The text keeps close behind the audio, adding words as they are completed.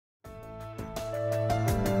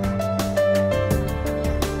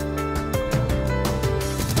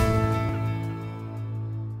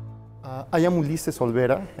I am Ulises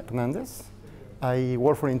Olvera-Hernandez. I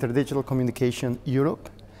work for InterDigital Communication Europe.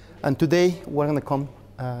 And today we're going to come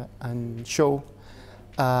and show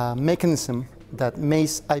a mechanism that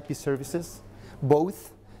makes IP services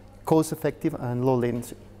both cost-effective and low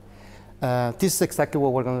latency. This is exactly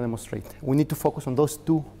what we're going to demonstrate. We need to focus on those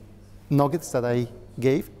two nuggets that I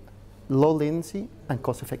gave, low latency and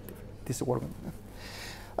cost-effective. This is what we're going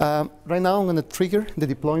to do. Right now I'm going to trigger the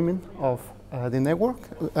deployment of the network.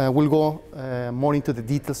 We'll go more into the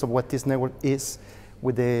details of what this network is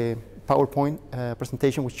with the PowerPoint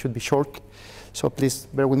presentation, which should be short. So please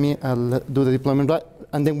bear with me. I'll do the deployment right,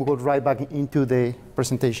 and then we'll go right back into the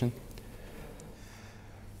presentation.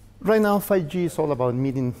 Right now, 5G is all about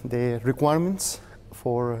meeting the requirements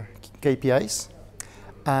for KPIs.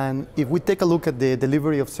 And if we take a look at the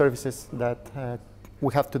delivery of services that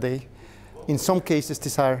we have today, in some cases,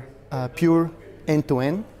 these are pure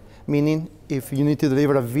end-to-end, meaning if you need to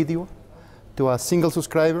deliver a video to a single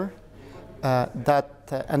subscriber,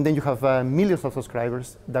 and then you have millions of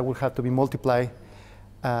subscribers, that will have to be multiplied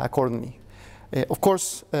accordingly. Of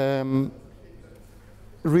course,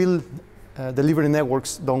 real delivery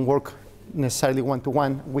networks don't work necessarily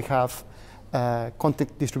one-to-one. We have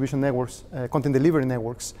content distribution networks, content delivery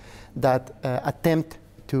networks that attempt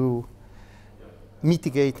to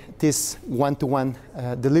mitigate this one-to-one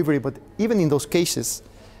delivery. But even in those cases,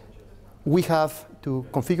 we have to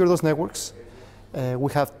configure those networks.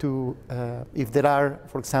 We have to, if there are,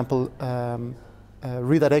 for example,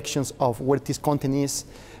 redirections of where this content is,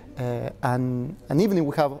 and even if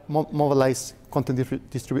we have mobilized content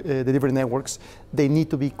delivery networks, they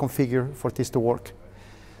need to be configured for this to work.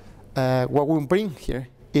 What we bring here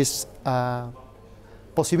is a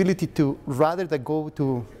possibility to, rather than go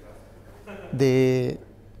to the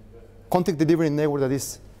content delivery network that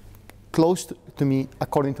is close to me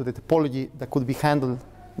according to the topology that could be handled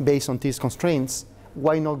based on these constraints,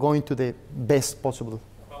 why not go into the best possible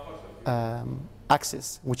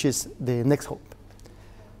access, which is the next hop.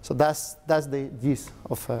 So that's the gist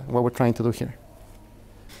of what we're trying to do here.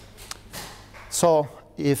 So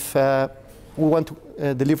if we want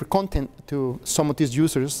to deliver content to some of these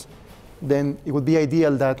users, then it would be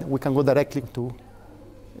ideal that we can go directly to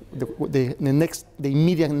the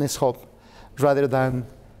immediate next hop, rather than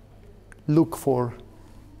look for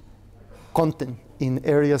content in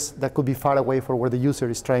areas that could be far away from where the user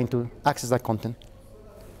is trying to access that content.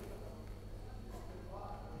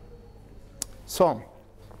 So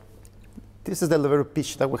this is the elevator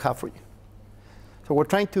pitch that we have for you. So we're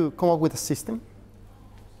trying to come up with a system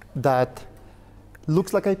that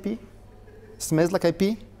looks like IP, smells like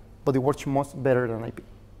IP, but it works much better than IP.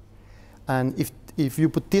 And if you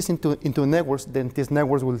put this into networks, then these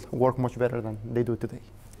networks will work much better than they do today.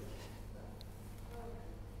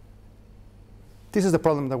 This is the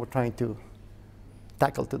problem that we're trying to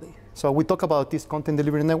tackle today. So we talk about these content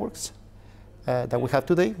delivery networks that we have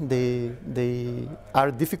today. They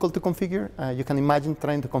are difficult to configure. You can imagine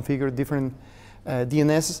trying to configure different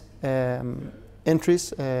DNS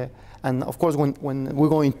entries. And of course, when we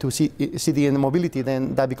go into CDN mobility,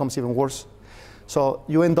 then that becomes even worse. So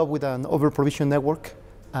you end up with an over-provisioned network,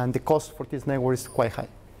 and the cost for this network is quite high.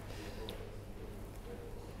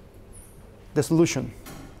 The solution.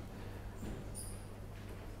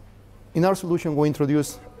 In our solution, we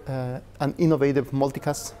introduce an innovative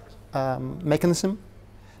multicast mechanism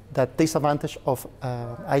that takes advantage of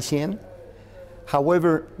ICN.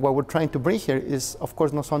 However, what we're trying to bring here is, of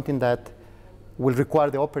course, not something that will require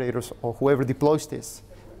the operators or whoever deploys this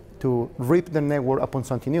to rip the network upon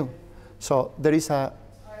something new. So there is an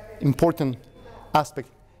important aspect.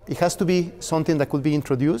 It has to be something that could be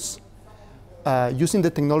introduced using the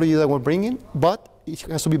technology that we're bringing, but it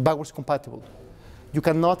has to be backwards compatible. You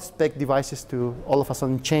cannot expect devices to all of a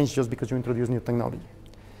sudden change just because you introduce new technology.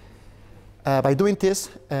 By doing this,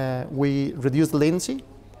 we reduce the latency,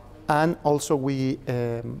 and also we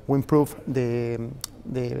improve the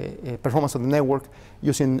performance of the network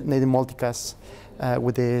using native multicast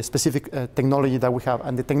with the specific technology that we have.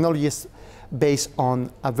 And the technology is based on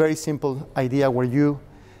a very simple idea where you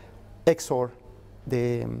XOR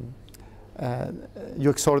the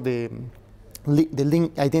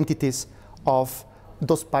link identities of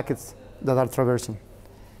those packets that are traversing.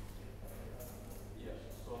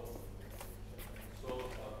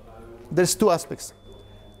 There's two aspects.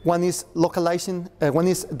 One is localizing, one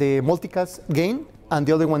is the multicast gain, and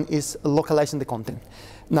the other one is localizing the content.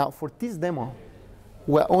 Now, for this demo,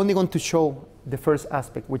 we're only going to show the first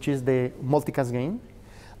aspect, which is the multicast gain.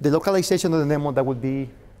 The localization of the demo, that would be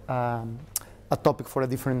a topic for a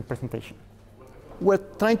different presentation. We're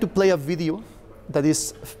trying to play a video that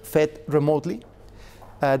is fed remotely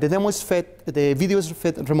The video is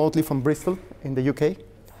fed remotely from Bristol in the UK.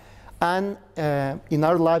 And in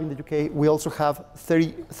our lab in the UK, we also have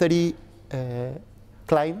 30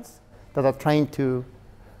 clients that are trying to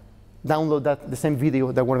download the same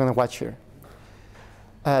video that we're going to watch here.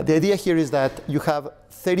 The idea here is that you have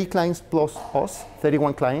 30 clients plus us,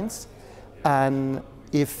 31 clients. And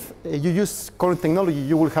if you use current technology,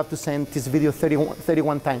 you will have to send this video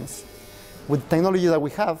 31 times. With the technology that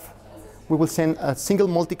we have, we will send a single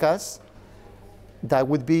multicast that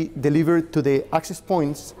would be delivered to the access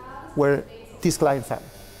points where these clients are.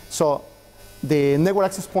 So the network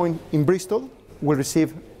access point in Bristol will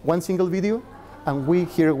receive one single video, and we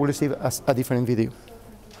here will receive a different video.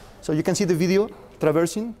 So you can see the video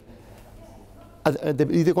traversing, the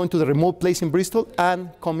video going to the remote place in Bristol and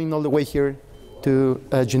coming all the way here to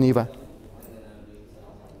Geneva.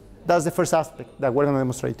 That's the first aspect that we're going to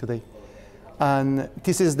demonstrate today. And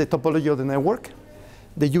this is the topology of the network.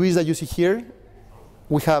 The UEs that you see here,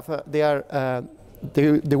 we have, the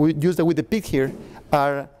UEs that we depict here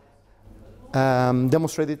are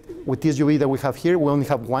demonstrated with this UE that we have here. We only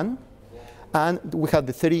have one. And we have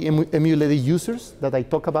the 30 emulated users that I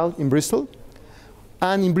talk about in Bristol.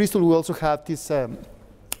 And in Bristol, we also have this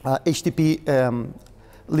HTTP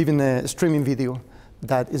living streaming video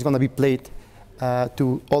that is going to be played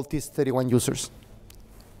to all these 31 users.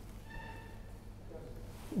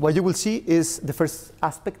 What you will see is the first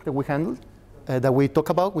aspect that we handled, that we talk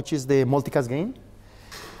about, which is the multicast gain.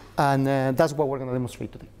 And that's what we're going to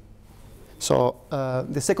demonstrate today. So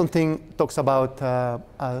the second thing talks about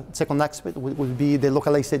second aspect would be the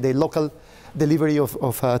local delivery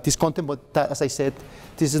of this content. But that, as I said,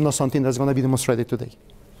 this is not something that's going to be demonstrated today.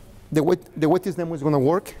 The way this demo is going to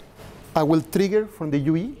work, I will trigger from the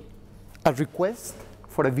UE a request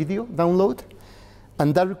for a video download.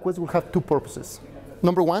 And that request will have two purposes.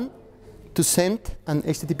 Number one, to send an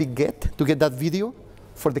HTTP GET to get that video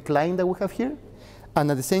for the client that we have here. And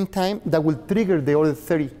at the same time, that will trigger the other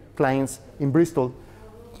 30 clients in Bristol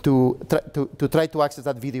to try to access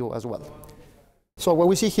that video as well. So what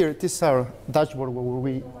we see here, this is our dashboard where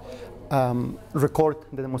we record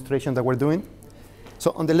the demonstration that we're doing.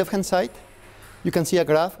 So on the left-hand side, you can see a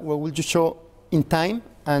graph where we'll just show in time.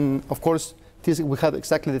 And of course, we have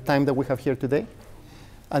exactly the time that we have here today.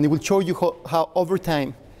 And it will show you how over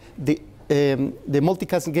time, the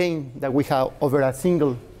multicast gain that we have over a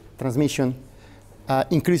single transmission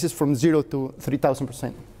increases from 0 to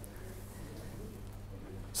 3,000%.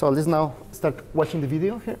 So let's now start watching the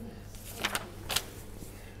video here.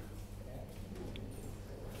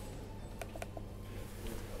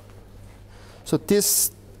 So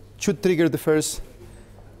this should trigger the first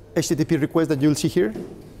HTTP request that you'll see here.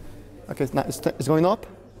 Okay, now it's going up.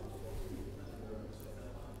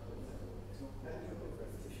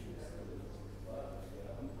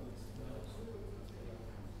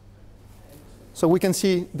 So we can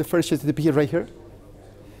see the first HTTP right here,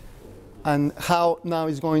 and how now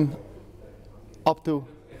it's going up to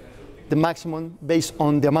the maximum based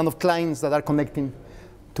on the amount of clients that are connecting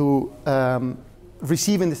to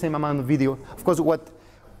receiving the same amount of video. Of course, what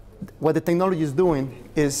the technology is doing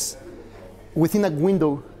is within a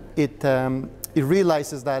window, it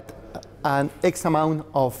realizes that an X amount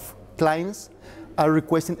of clients are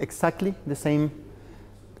requesting exactly the same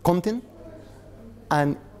content,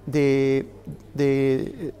 and the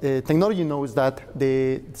technology knows that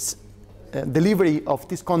the delivery of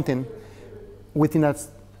this content within a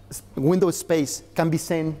window space can be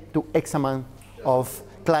sent to X amount of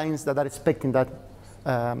clients that are expecting that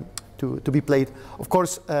to be played. Of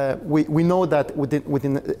course, we know that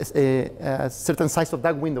within a certain size of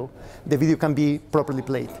that window, the video can be properly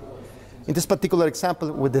played. In this particular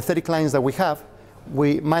example, with the 30 clients that we have,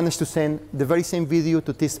 we managed to send the very same video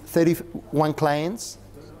to these 31 clients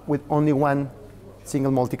with only one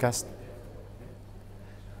single multicast.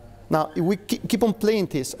 Now, if we keep on playing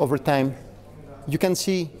this over time, you can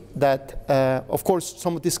see that, of course,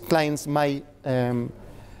 some of these clients might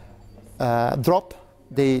drop.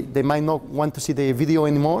 They might not want to see the video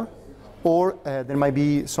anymore, or there might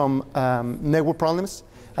be some network problems.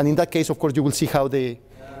 And in that case, of course, you will see how the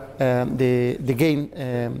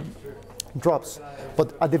gain drops.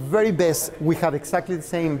 But at the very best, we have exactly the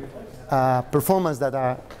same performance that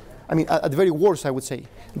are, I mean, at the very worst, I would say,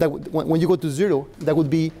 that when you go to 0, that would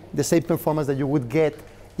be the same performance that you would get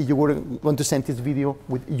if you were going to send this video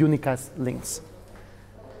with unicast links.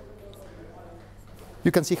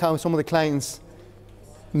 You can see how some of the clients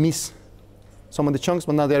miss some of the chunks,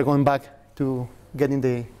 but now they are going back to getting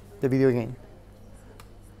the video again.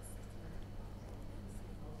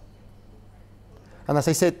 And as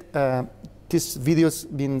I said, this video is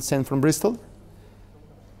being sent from Bristol.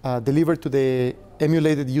 delivered to the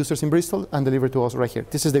emulated users in Bristol and delivered to us right here.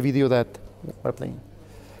 This is the video that we're playing.